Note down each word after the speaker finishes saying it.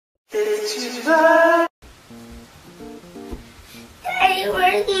Hey,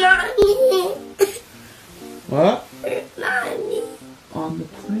 where's Mommy? What? Where's Mommy? On the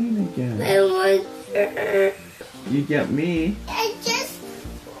plane again. I want her. You get me. I just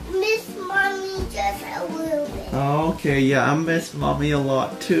miss Mommy just a little bit. Oh, okay, yeah, I miss Mommy a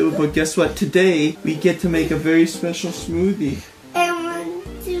lot too. But guess what? Today we get to make a very special smoothie. I want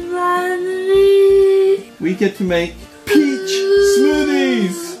to Mommy. We get to make peach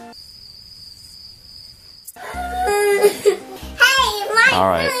smoothies. All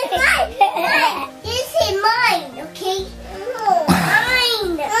right. This is mine, okay?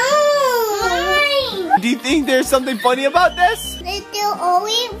 Mine. Mine. Do you think there's something funny about this? There's still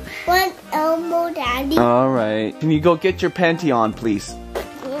only one Elmo, Daddy. All right. Can you go get your panty on, please?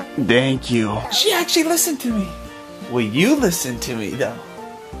 Thank you. She actually listened to me. Well, you listen to me, though.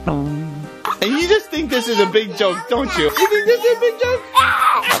 And you just think this is a big joke, don't you? You think this is a big joke?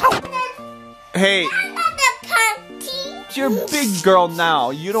 Hey. You're a big girl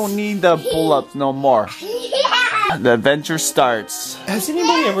now. You don't need the pull-ups no more. The adventure starts. Has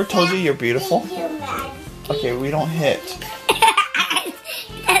anybody ever told you you're beautiful? Okay, we don't hit.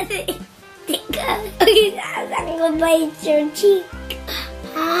 I'm gonna bite your cheek.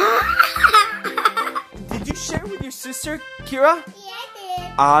 Did you share with your sister, Kira? Yeah, I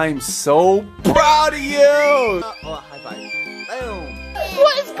did. I'm so proud of you. Oh, high five. Boom.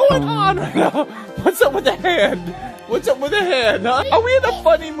 What is going on right now? What's up with the hand? What's up with the hand, huh? Are we in a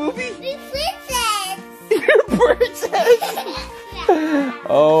funny movie? We're princess. You're a princess?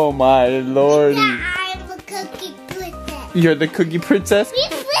 Oh my lordy. I'm a cookie princess. You're the cookie princess? We're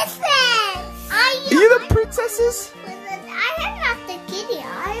princess. Are you the princesses? I am not the kitty.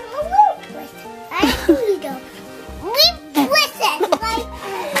 I'm a little princess. I'm a little. We're princess. Like.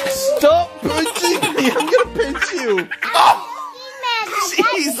 Stop pinching me. I'm gonna pinch you. Oh!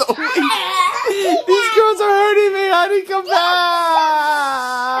 Jeez, these girls are hurting me. Honey, come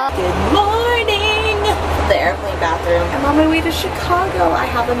back. Good morning. The airplane bathroom. I'm on my way to Chicago. I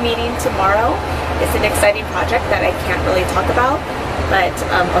have a meeting tomorrow. It's an exciting project that I can't really talk about. But,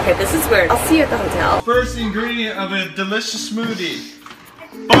 okay, this is weird. I'll see you at the hotel. First ingredient of a delicious smoothie.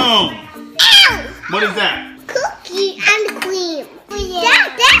 Boom. What is that? Cookie and cream. That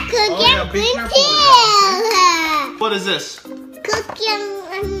cookie and cream too. What is this? Cookie and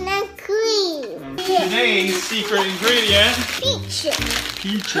cream. Today's secret ingredient. Peaches.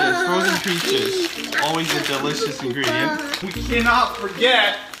 Peaches, frozen peaches. Always a delicious ingredient. We cannot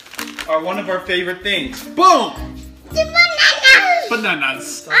forget one of our favorite things. Boom! The bananas.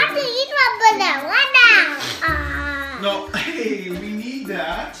 Bananas. I have to eat my banana. No, hey, we need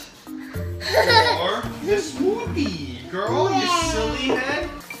that for the smoothie. Girl, you silly head.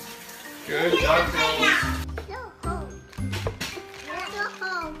 Good job, girls.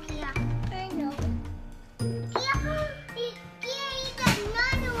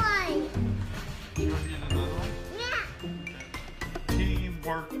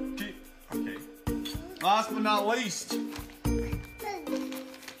 Okay. Last but not least.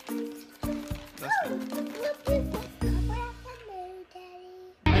 That's good.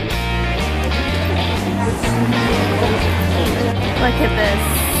 Look at this.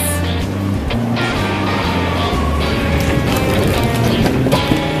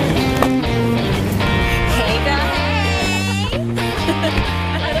 Hey guys!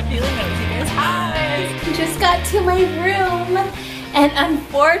 I had a feeling that was you guys. Hi! Just got to my room. And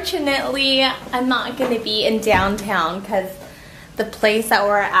unfortunately, I'm not gonna be in downtown because the place that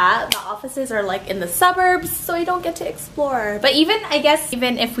we're at, the offices are like in the suburbs, so I don't get to explore. But I guess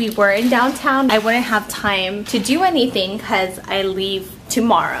even if we were in downtown, I wouldn't have time to do anything because I leave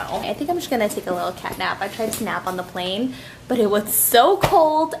tomorrow. I think I'm just gonna take a little cat nap. I tried to nap on the plane, but it was so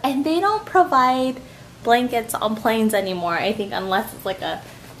cold and they don't provide blankets on planes anymore, I think, unless it's like a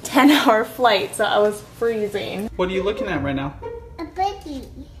 10-hour flight, so I was freezing. What are you looking at right now? A birdie.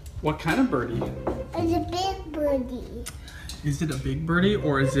 What kind of birdie? It's a big birdie. Is it a big birdie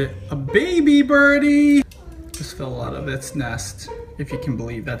or is it a baby birdie? Just fell out of its nest, if you can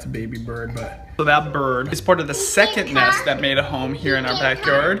believe that's a baby bird. But so that bird is part of the second nest that made a home here in our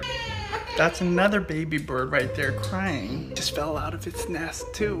backyard. That's another baby bird right there crying. Just fell out of its nest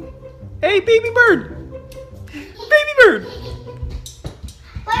too. Hey, baby bird! Baby bird!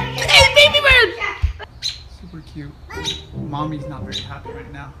 Hey, baby bird! Super cute. Mommy's not very happy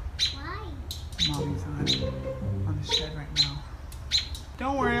right now. Why? Mommy's on the shed right now.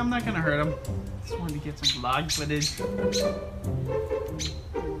 Don't worry, I'm not gonna hurt him. Just wanted to get some vlog footage.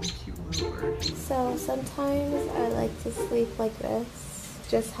 Cute little bird. So sometimes I like to sleep like this.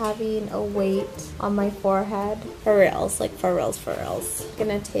 just having a weight on my forehead. For reals, like for reals, for reals.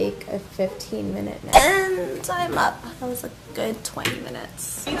 Gonna take a 15-minute nap. And I'm up. That was a good 20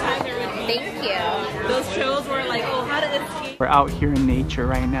 minutes. Thank you. Those shows were like, oh, how did it? We're out here in nature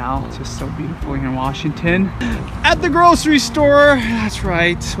right now. It's just so beautiful here in Washington. At the grocery store. That's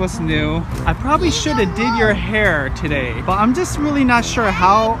right. What's new? I probably should have did your hair today, but I'm just really not sure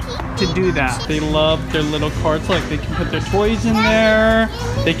how to do that. They love their little carts. Like they can put their toys in there.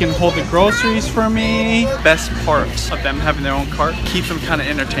 They can hold the groceries for me. Best part of them having their own cart keeps them kind of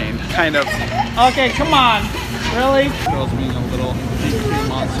entertained. Kind of. Okay, come on. Really? Girls being a little big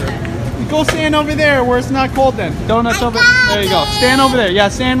monster. Go stand over there where it's not cold then. Donuts over there. There you go. Stand over there. Yeah,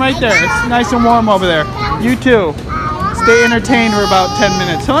 stand right there. It's nice and warm over there. You too. Stay entertained for about 10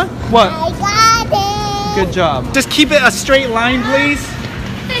 minutes, huh? What? Good job. Just keep it a straight line, please.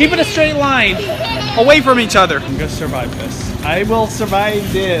 Keep it a straight line. Away from each other. I'm gonna survive this. I will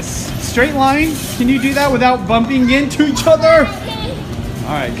survive this. Straight line? Can you do that without bumping into each other?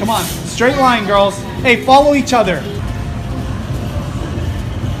 All right, come on. Straight line, girls. Hey, follow each other.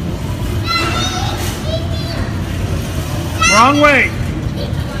 Wrong way.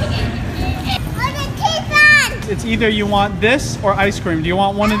 It's either you want this or ice cream. Do you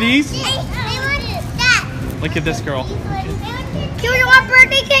want one of these? Look at this girl. Do you want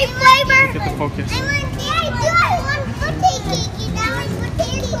birthday cake flavor? Get the focus. I want birthday cake.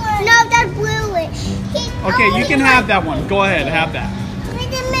 No, that's bluish. Okay, you can have that one. Go ahead, have that.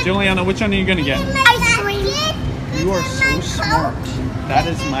 Juliana, which one are you gonna get? Ice cream. You are so smart. That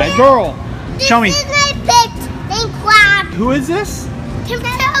is my girl. Show me. This is my pet. Thank God. Who is this?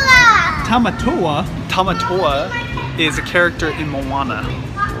 Tamatoa. Tamatoa. Tamatoa is a character in Moana.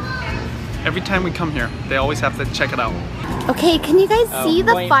 Every time we come here, they always have to check it out. Okay, can you guys see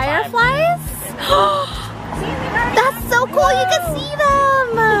the fireflies? That's so cool, you can see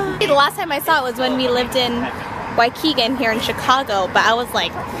them! The last time I saw it was when we lived in Waukegan here in Chicago, but I was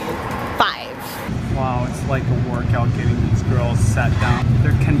like 5. Wow, it's like a workout getting these girls sat down.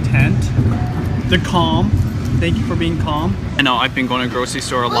 They're content. They're calm. Thank you for being calm. I know I've been going to the grocery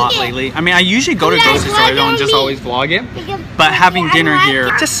store a lot lately. I mean, I usually go to the grocery store. I don't just always vlog it. But having dinner here,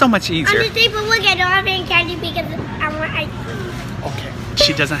 just so much easier. Look, I don't have any candy because I want ice cream. Okay.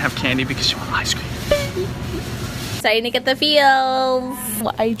 She doesn't have candy because she wants ice cream. Starting to get the feels.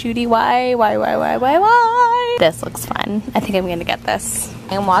 Why, Judy? Why? This looks fun. I think I'm gonna get this.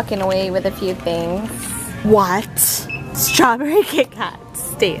 I'm walking away with a few things. What? Strawberry Kit Kat.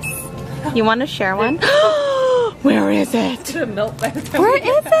 Stace. You want to share one? Where is it? Where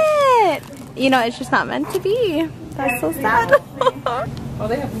is it? You know, it's just not meant to be. That's so sad. Oh,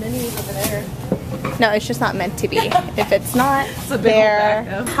 they have minis over there. No, it's just not meant to be. If it's not there.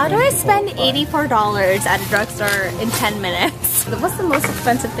 How do I spend $84 at a drugstore in 10 minutes? What's the most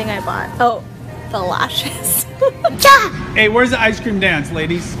expensive thing I bought? Oh, the lashes. Hey, where's the ice cream dance,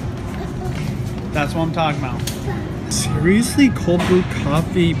 ladies? That's what I'm talking about. Seriously? Cold brew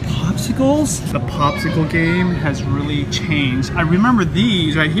coffee popsicles? The popsicle game has really changed. I remember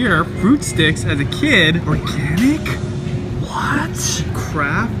these right here, fruit sticks as a kid. Organic? What?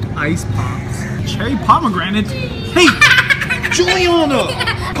 Craft ice pops. Cherry pomegranate? Hey! Juliana!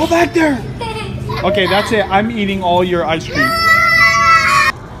 Go back there! Okay, that's it. I'm eating all your ice cream.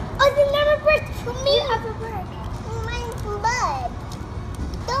 Oh, the number bird for me have a bird. Mine's blood.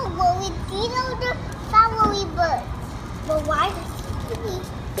 Don't worry, these are the family birds. But why?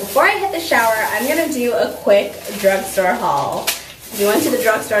 Before I hit the shower, I'm gonna do a quick drugstore haul. We went to the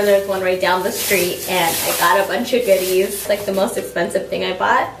drugstore, there's one right down the street, and I got a bunch of goodies. Like the most expensive thing I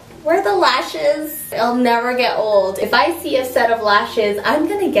bought were the lashes. It'll never get old. If I see a set of lashes, I'm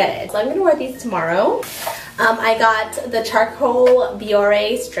gonna get it. So I'm gonna wear these tomorrow. I got the charcoal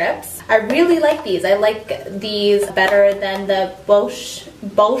Biore strips. I really like these. I like these better than the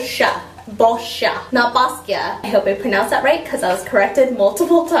Boscia, not Basquiat. I hope I pronounced that right because I was corrected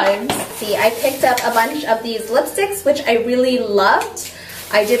multiple times. See, I picked up a bunch of these lipsticks, which I really loved.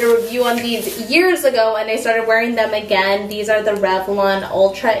 I did a review on these years ago and I started wearing them again. These are the Revlon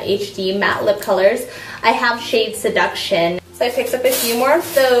Ultra HD Matte Lip Colors. I have shade Seduction. So I picked up a few more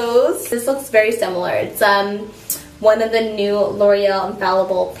of those. This looks very similar. It's one of the new L'Oreal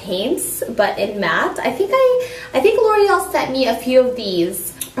Infallible paints, but in matte. I think L'Oreal sent me a few of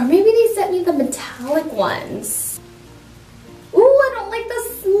these. Or maybe they sent me the metallic ones. Ooh, I don't like the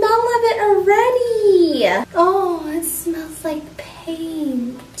smell of it already. Oh, it smells like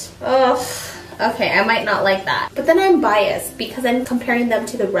paint. Ugh. Okay, I might not like that. But then I'm biased because I'm comparing them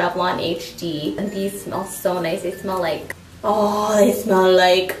to the Revlon HD. And these smell so nice. They smell like, oh, they smell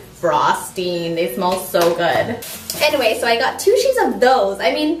like frosting. They smell so good. Anyway, so I got 2 sheets of those.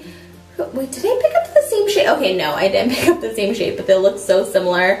 I mean, wait, did I pick up the same shade? Okay, no, I didn't pick up the same shade, but they look so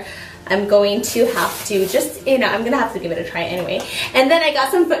similar. I'm going to have to just, you know, I'm gonna have to give it a try anyway. And then I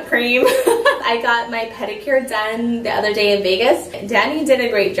got some foot cream. I got my pedicure done the other day in Vegas. Danny did a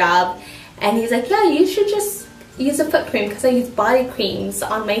great job, and he's like, yeah, you should just use a foot cream because I use body creams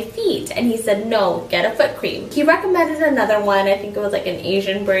on my feet. And he said, no, get a foot cream. He recommended another one. I think it was like an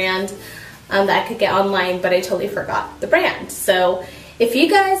Asian brand that I could get online, but I totally forgot the brand. So if you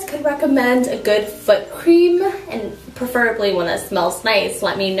guys could recommend a good foot cream, and preferably one that smells nice,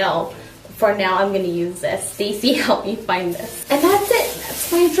 let me know. For now, I'm gonna use this. Stacy helped me find this. And that's it.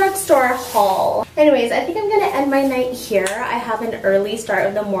 That's my drugstore haul. Anyways, I think I'm gonna end my night here. I have an early start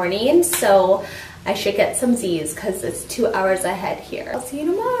of the morning, so I should get some Z's because it's 2 hours ahead here. I'll see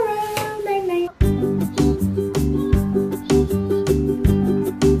you tomorrow. Night night.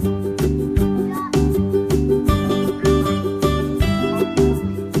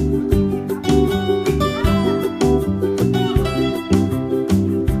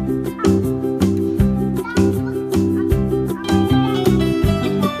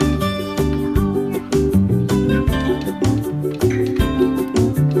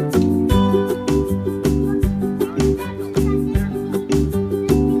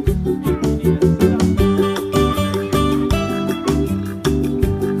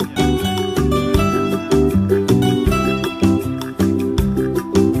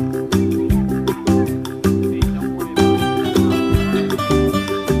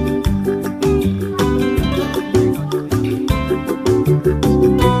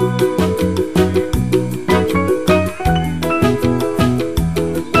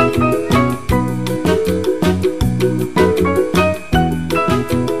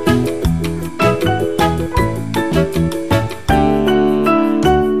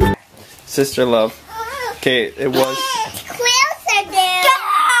 Sister love. Okay, it was. Closer there.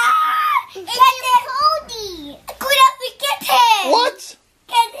 It's Cody. Get him. What?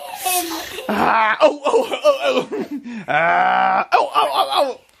 Get him. Oh.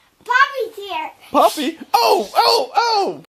 Poppy's here. Puppy. Oh.